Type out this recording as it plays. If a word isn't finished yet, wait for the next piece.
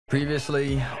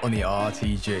Previously on the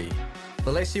RTG.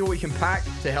 But let's see what we can pack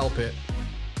to help it.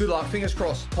 Good luck, fingers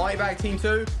crossed. Party bag team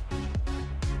 2.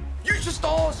 Future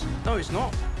stars! No, it's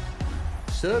not.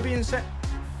 Serbian set.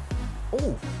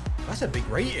 Oh, that's a big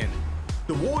rating.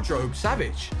 The wardrobe,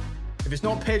 savage. If it's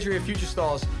not Pedri or Future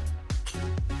Stars.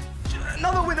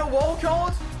 Another winner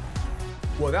wildcard?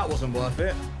 Well, that wasn't worth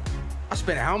it. I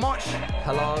spent how much?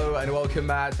 Hello and welcome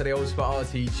back to the Ultimate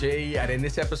RTG. And in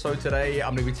this episode today,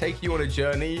 I'm going to be taking you on a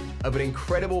journey of an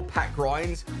incredible pack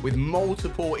grind with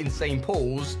multiple insane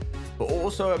pulls, but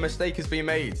also a mistake has been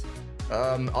made.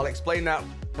 I'll explain that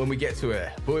when we get to it.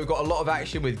 But we've got a lot of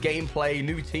action with gameplay,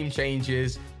 new team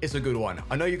changes. It's a good one.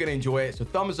 I know you're going to enjoy it. So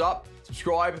thumbs up,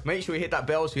 subscribe, make sure you hit that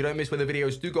bell so you don't miss when the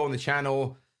videos do go on the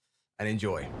channel, and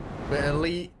enjoy. The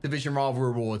Elite Division Rival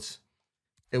Rewards.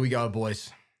 Here we go,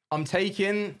 boys. I'll tell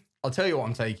you what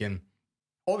I'm taking.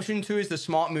 Option 2 is the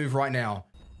smart move right now.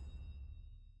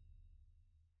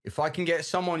 If I can get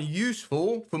someone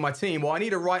useful for my team, well, I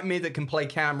need a right mid that can play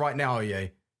Cam right now, yeah.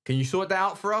 Can you sort that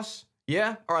out for us?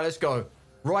 Yeah? All right, let's go.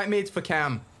 Right mid for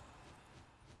Cam.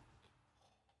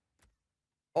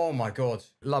 Oh my God.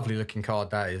 Lovely looking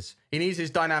card that is. He needs his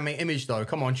dynamic image though.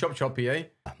 Come on, chop chop, yeah.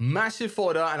 Massive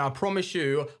fodder, and I promise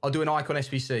you, I'll do an icon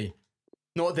SBC.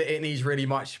 Not that it needs really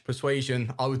much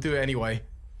persuasion. I would do it anyway.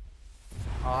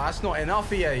 Oh, that's not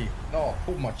enough, EA. Oh, I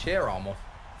pulled my chair arm off.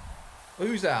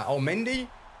 Who's that? Oh, Mendy?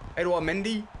 Edouard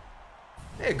Mendy?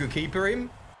 Yeah, good keeper, him.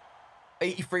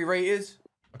 83 rated.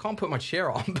 I can't put my chair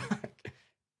arm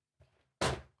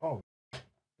back. Oh,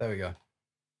 there we go.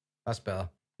 That's better.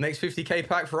 Next 50k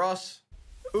pack for us.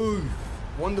 Ooh,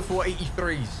 wonderful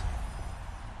 83s.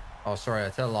 Oh, sorry, I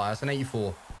tell a lie. That's an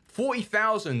 84.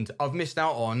 40,000 I've missed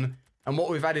out on. And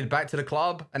what we've added back to the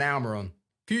club, an Almiron.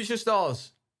 Future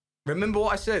Stars. Remember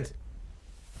what I said?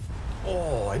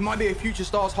 Oh, it might be a Future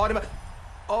Stars hiding back.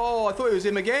 Oh, I thought it was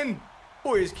him again.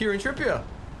 Oh, it's Kieran Trippier.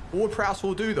 Ward-Prowse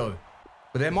will do, though.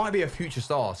 But there might be a Future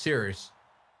Star. Serious.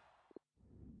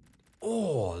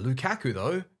 Oh, Lukaku,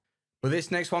 though. But this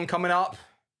next one coming up,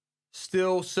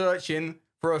 still searching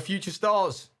for a Future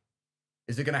Stars.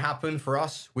 Is it going to happen for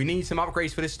us? We need some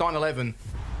upgrades for this starting 11.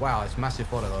 Wow, it's massive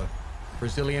fodder, though.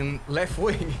 Brazilian left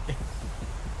wing.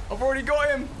 I've already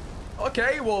got him.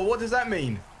 Okay, well, what does that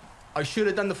mean? I should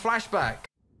have done the flashback.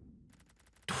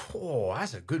 Oh,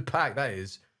 that's a good pack, that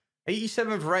is.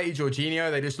 87 for Jorginho.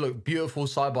 They just look beautiful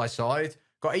side by side.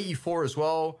 Got 84 as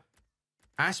well.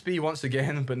 Aspie once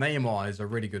again, but Neymar is a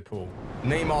really good pull.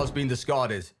 Neymar's been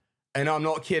discarded. And I'm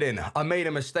not kidding. I made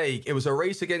a mistake. It was a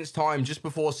race against time just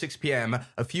before 6 p.m.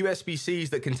 A few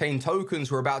SBCs that contained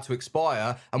tokens were about to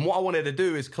expire. And what I wanted to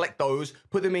do is collect those,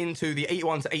 put them into the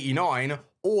 81 to 89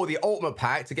 or the Ultimate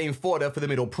Pack to gain fodder for the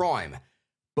middle prime.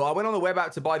 But I went on the web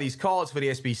app to buy these cards for the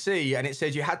SBC and it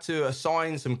said you had to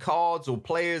assign some cards or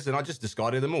players and I just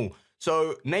discarded them all.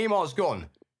 So Neymar's gone.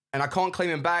 And I can't claim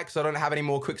him back because I don't have any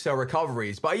more quick sale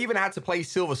recoveries. But I even had to play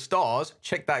Silver Stars.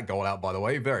 Check that goal out, by the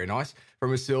way. Very nice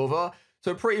from a silver.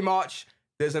 So pretty much,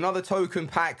 there's another token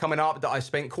pack coming up that I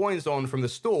spent coins on from the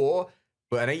store.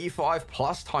 But an 85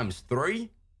 plus times 3?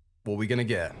 What are we going to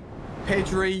get?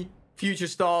 Pedri, Future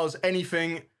Stars,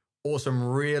 anything, or some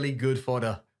really good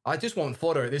fodder. I just want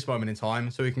fodder at this moment in time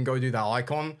so we can go do that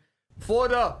icon.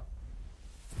 Fodder!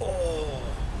 Oh...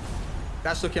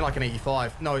 That's looking like an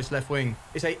 85. No, it's left wing.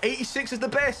 It's a 86 is the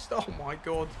best. Oh my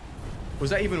God.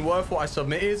 Was that even worth what I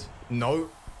submitted? No.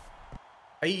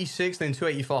 86, then two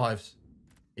 85s.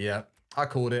 Yeah, I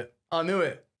called it. I knew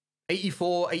it.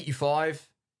 84, 85,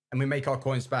 and we make our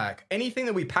coins back. Anything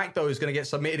that we pack, though, is going to get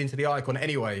submitted into the icon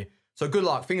anyway. So good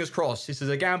luck. Fingers crossed. This is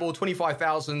a gamble.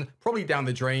 25,000, probably down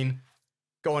the drain.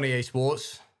 Go on, EA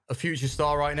Sports. A Future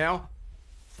Star right now.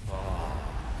 Oh.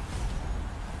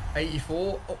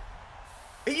 84. Oh.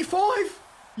 85!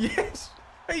 Yes!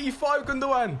 85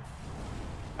 Gundogan.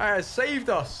 That has saved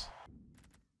us.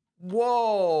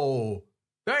 Whoa.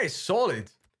 That is solid.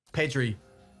 Pedri.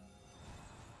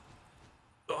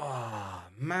 Oh,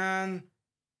 man.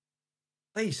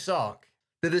 They suck.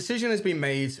 The decision has been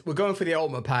made. We're going for the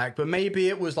Ultimate Pack, but maybe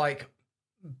it was like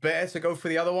better to go for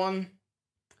the other one.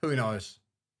 Who knows?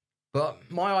 But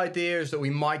my idea is that we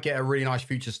might get a really nice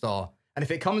Future Star. And if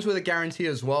it comes with a guarantee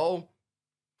as well,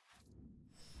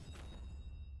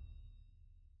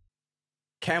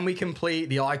 can we complete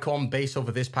the icon based off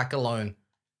of this pack alone?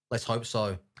 Let's hope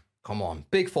so. Come on.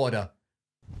 Big fodder.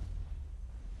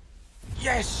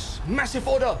 Yes! Massive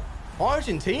fodder.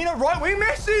 Argentina, right wing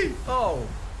Messi. Oh,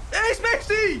 it's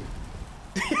Messi.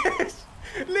 Yes!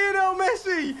 Lionel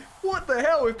Messi. What the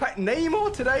hell? We've packed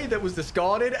Neymar today that was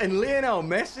discarded and Lionel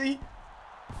Messi.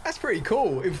 That's pretty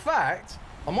cool. In fact,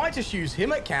 I might just use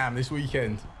him at cam this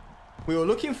weekend. We were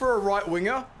looking for a right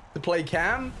winger to play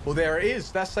Cam. Well, there it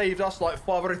is. That saved us like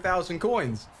 500,000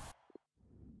 coins.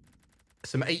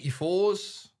 Some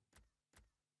 84s.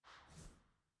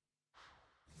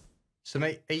 Some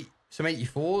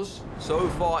 84s. So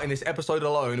far in this episode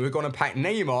alone, we're going to pack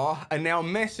Neymar and now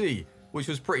Messi, which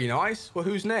was pretty nice. Well,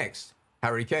 who's next?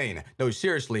 Harry Kane. No,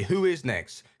 seriously, who is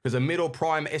next? Because a middle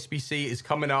prime SBC is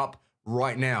coming up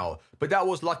right now. But that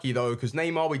was lucky though, because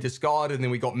Neymar we discarded and then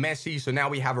we got Messi. So now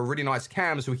we have a really nice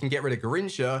Cam, so we can get rid of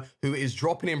Garrincha, who is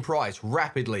dropping in price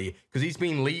rapidly because he's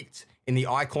been leaked in the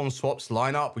icon swaps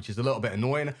lineup, which is a little bit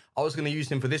annoying. I was going to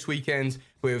use him for this weekend,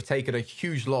 but we've taken a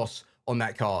huge loss on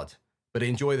that card. But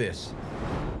enjoy this.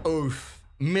 Oof.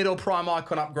 Middle prime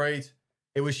icon upgrade.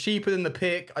 It was cheaper than the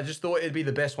pick. I just thought it'd be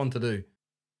the best one to do.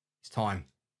 It's time.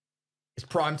 It's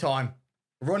prime time.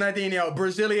 Ronaldinho,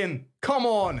 Brazilian. Come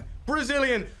on.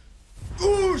 Brazilian.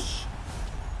 Oosh.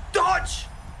 Dutch.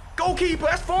 Goalkeeper.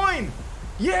 That's fine.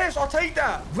 Yes, I'll take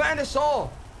that. Van der Sar.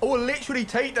 I will literally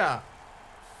take that.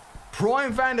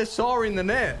 Prime Van der Sar in the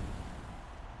net.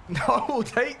 No, I will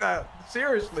take that.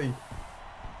 Seriously.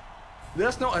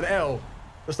 That's not an L.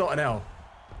 That's not an L.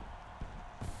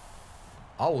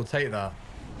 I will take that.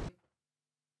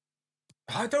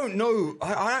 I don't know.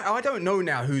 I don't know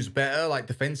now who's better, like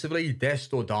defensively,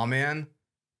 Dest or Darmian.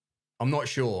 I'm not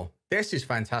sure. Dest is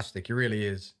fantastic. He really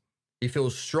is. He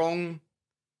feels strong,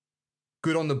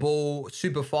 good on the ball,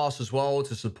 super fast as well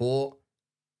to support.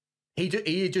 He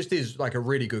just is like a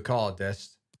really good card,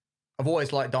 Dest. I've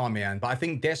always liked Darmian, but I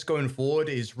think Dest going forward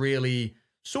is really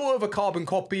sort of a carbon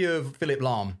copy of Philipp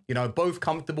Lahm. You know, both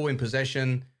comfortable in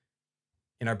possession.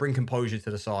 You know, bring composure to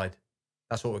the side.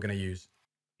 That's what we're going to use.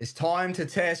 It's time to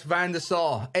test Van der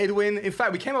Sar. Edwin. In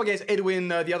fact, we came up against Edwin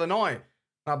the other night.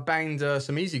 I banged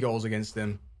some easy goals against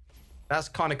him. That's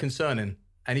kind of concerning.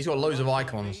 And he's got loads of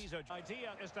icons.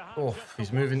 Oh,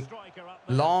 he's moving.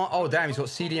 Lahm. Oh, damn. He's got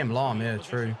CDM Lahm. Yeah,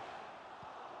 true.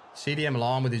 CDM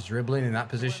Lahm with his dribbling in that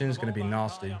position is going to be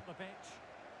nasty.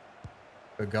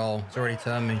 Good goal. It's already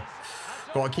turned me.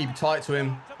 Got to keep tight to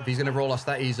him if he's going to roll us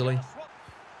that easily.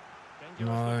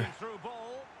 No.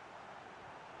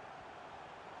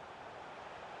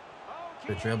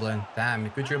 Good dribbling. Damn,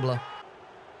 good dribbler.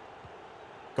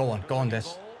 Go on, Des.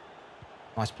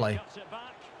 Nice play.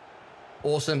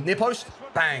 Awesome. Near post.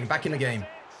 Bang, back in the game.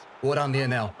 Well done,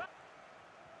 Lionel.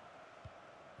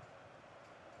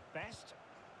 Best.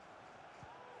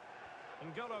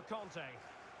 N'Golo Conte.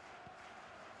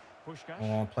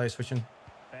 Oh, play switching.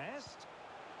 Best.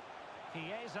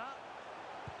 Chiesa.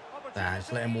 Nah,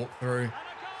 just let him walk through.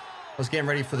 I was getting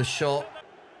ready for the shot.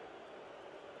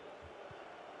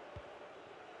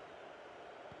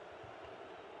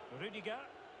 Rudiger.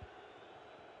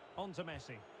 On to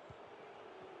Messi.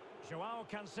 Joao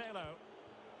Cancelo.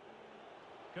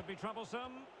 Could be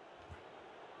troublesome.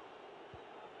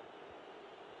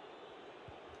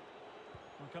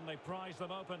 Or can they prize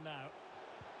them open now?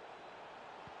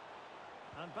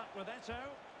 And back with Eto.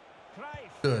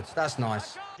 Good, that's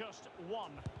nice. Just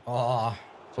one. Oh,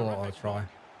 thought I'd try.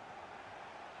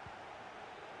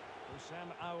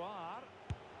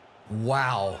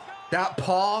 Wow, that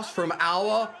pass from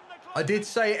Auer. I did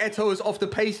say Eto is off the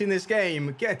pace in this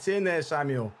game. Get in there,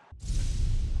 Samuel.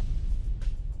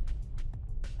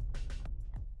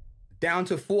 Down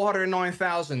to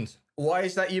 409,000. Why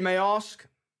is that, you may ask?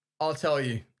 I'll tell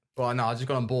you. Well, no, I just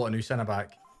got and bought a new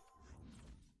centre-back.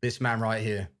 This man right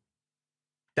here.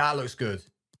 That looks good.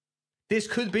 This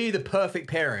could be the perfect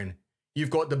pairing. You've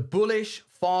got the bullish,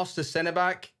 faster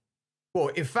centre-back. Well,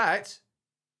 in fact,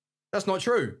 that's not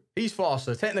true. He's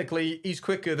faster. Technically, he's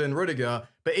quicker than Rudiger,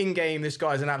 but in-game, this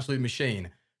guy's an absolute machine.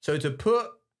 So to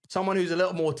put someone who's a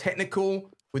little more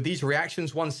technical with these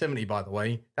reactions, 170, by the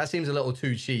way, that seems a little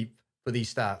too cheap for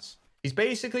these stats. He's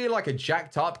basically like a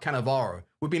jacked-up Cannavaro.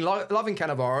 We've been loving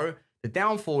Cannavaro. The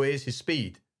downfall is his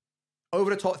speed.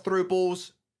 Over the top through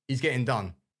balls, he's getting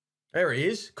done. There he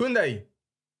is. Koundé.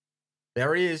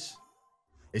 There he is.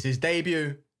 It's his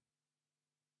debut.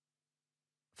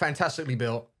 Fantastically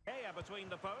built.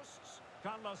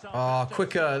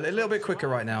 Quicker, a little bit quicker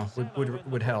right now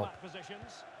would help.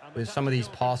 With some of these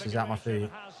passes at my feet.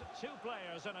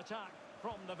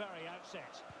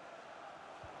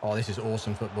 Oh, this is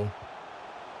awesome football.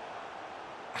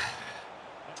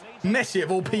 Messi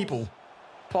of all people.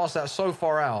 Pass that so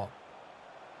far out.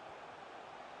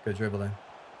 Good dribbling.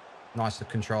 Nice to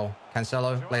control.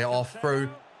 Cancelo, lay it off through.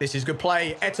 This is good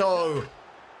play. Eto.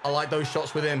 I like those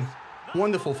shots with him.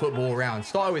 Wonderful football around.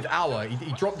 Started with Auer.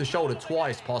 He dropped the shoulder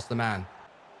twice past the man.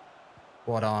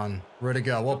 Well done.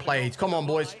 Rudiger, well played. Come on,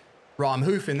 boys. Right, I'm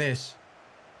hoofing this.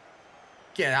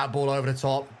 Get that ball over the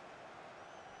top.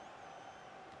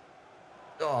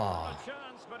 Oh, A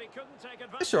chance, but he couldn't take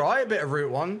advantage. it's all right. A bit of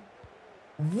route one.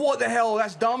 What the hell?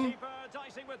 That's dumb. Keeper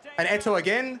dicing with And danger. Eto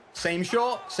again. Same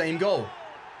shot, same goal. And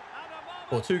a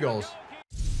Or moment 2 for goals. goalkeeper.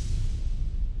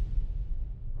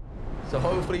 So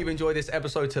hopefully you've enjoyed this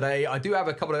episode today. I do have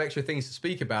a couple of extra things to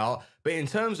speak about. But in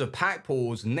terms of pack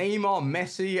pulls, Neymar,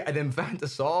 Messi, and then Van der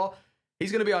Sar,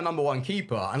 he's going to be our #1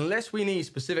 keeper. Unless we need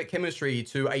specific chemistry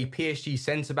to a PSG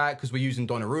centre-back because we're using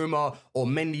Donnarumma or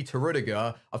Mendy to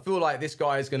Rudiger, I feel like this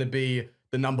guy is going to be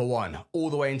the #1 all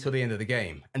the way until the end of the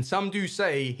game. And some do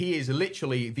say he is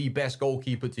literally the best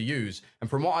goalkeeper to use. And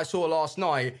from what I saw last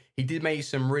night, he did make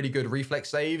some really good reflex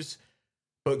saves.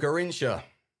 But Garrincha,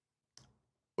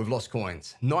 we've lost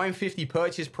coins. 950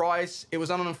 purchase price. It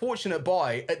was an unfortunate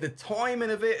buy at the timing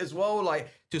of it as well. Like,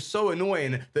 just so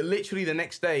annoying that literally the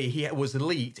next day he was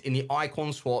leaked in the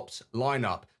icon swaps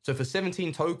lineup. So for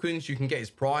 17 tokens, you can get his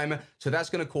prime. So that's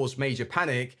going to cause major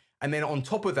panic. And then on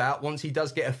top of that, once he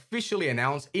does get officially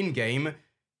announced in game,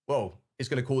 well, it's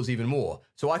going to cause even more.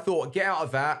 So I thought, get out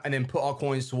of that and then put our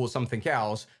coins towards something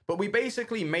else. But we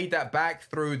basically made that back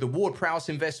through the Ward-Prowse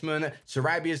investment,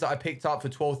 Sarabia's that I picked up for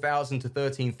 12,000 to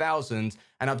 13,000.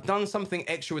 And I've done something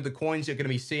extra with the coins you're going to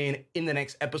be seeing in the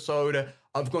next episode.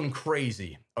 I've gone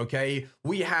crazy, okay?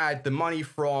 We had the money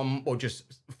from, or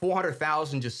just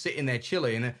 400,000 just sitting there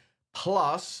chilling,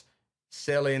 plus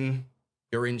selling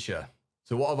Garrincha.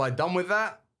 So what have I done with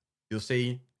that? You'll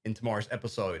see in tomorrow's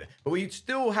episode. But we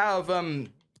still have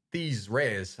these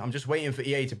rares. I'm just waiting for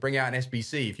EA to bring out an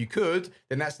SBC. If you could,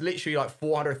 then that's literally like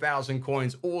 400,000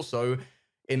 coins also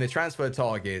in the transfer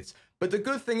targets. But the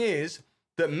good thing is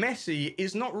that Messi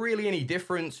is not really any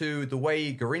different to the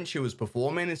way Garrincha was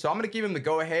performing. And so I'm going to give him the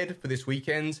go-ahead for this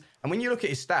weekend. And when you look at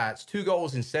his stats, 2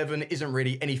 goals in 7 isn't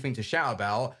really anything to shout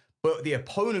about. But the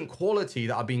opponent quality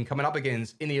that I've been coming up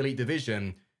against in the Elite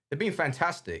Division, they've been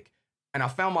fantastic. And I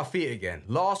found my feet again.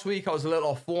 Last week, I was a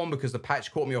little off form because the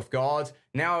patch caught me off guard.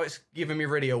 Now it's given me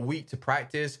really a week to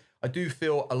practice. I do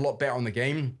feel a lot better on the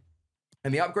game.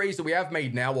 And the upgrades that we have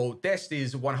made now, well, Dest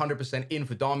is 100% in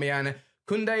for Darmian.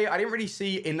 Koundé, I didn't really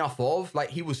see enough of. Like,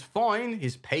 he was fine,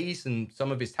 his pace and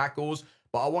some of his tackles,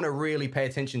 but I want to really pay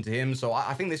attention to him. So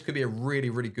I think this could be a really,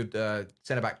 really good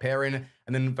centre-back pairing.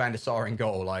 And then Van der Sar in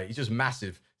goal. Like, he's just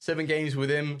massive. 7 games with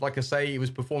him. Like I say, he was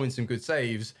performing some good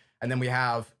saves. And then we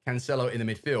have Cancelo in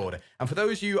the midfield. And for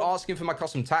those of you asking for my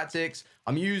custom tactics,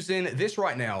 I'm using this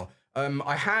right now.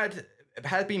 I had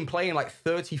been playing like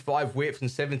 35 width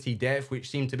and 70 depth, which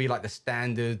seemed to be like the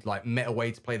standard like meta way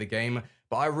to play the game.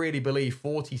 But I really believe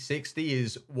 40-60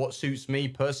 is what suits me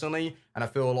personally. And I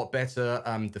feel a lot better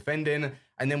defending.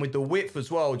 And then with the width as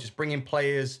well, just bringing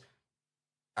players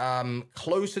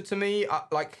closer to me.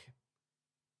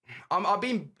 I've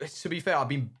been, to be fair, I've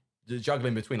been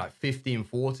juggling between like 50 and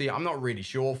 40. I'm not really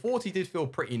sure. 40 did feel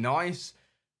pretty nice,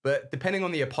 but depending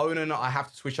on the opponent, I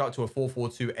have to switch out to a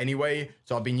 4-4-2 anyway.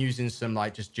 So I've been using some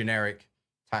like just generic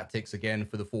tactics again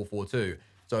for the 4-4-2.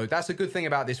 So that's a good thing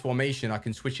about this formation. I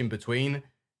can switch in between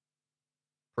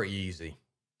pretty easy.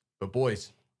 But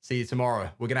boys, see you tomorrow.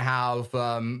 We're going to have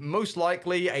most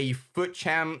likely a Fut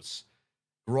Champs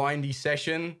grindy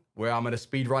session where I'm going to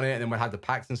speed run it and then we'll have the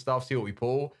packs and stuff, see what we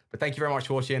pull. But thank you very much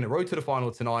for watching. Road to the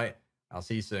final tonight. I'll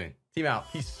see you soon. Team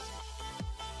out. Peace.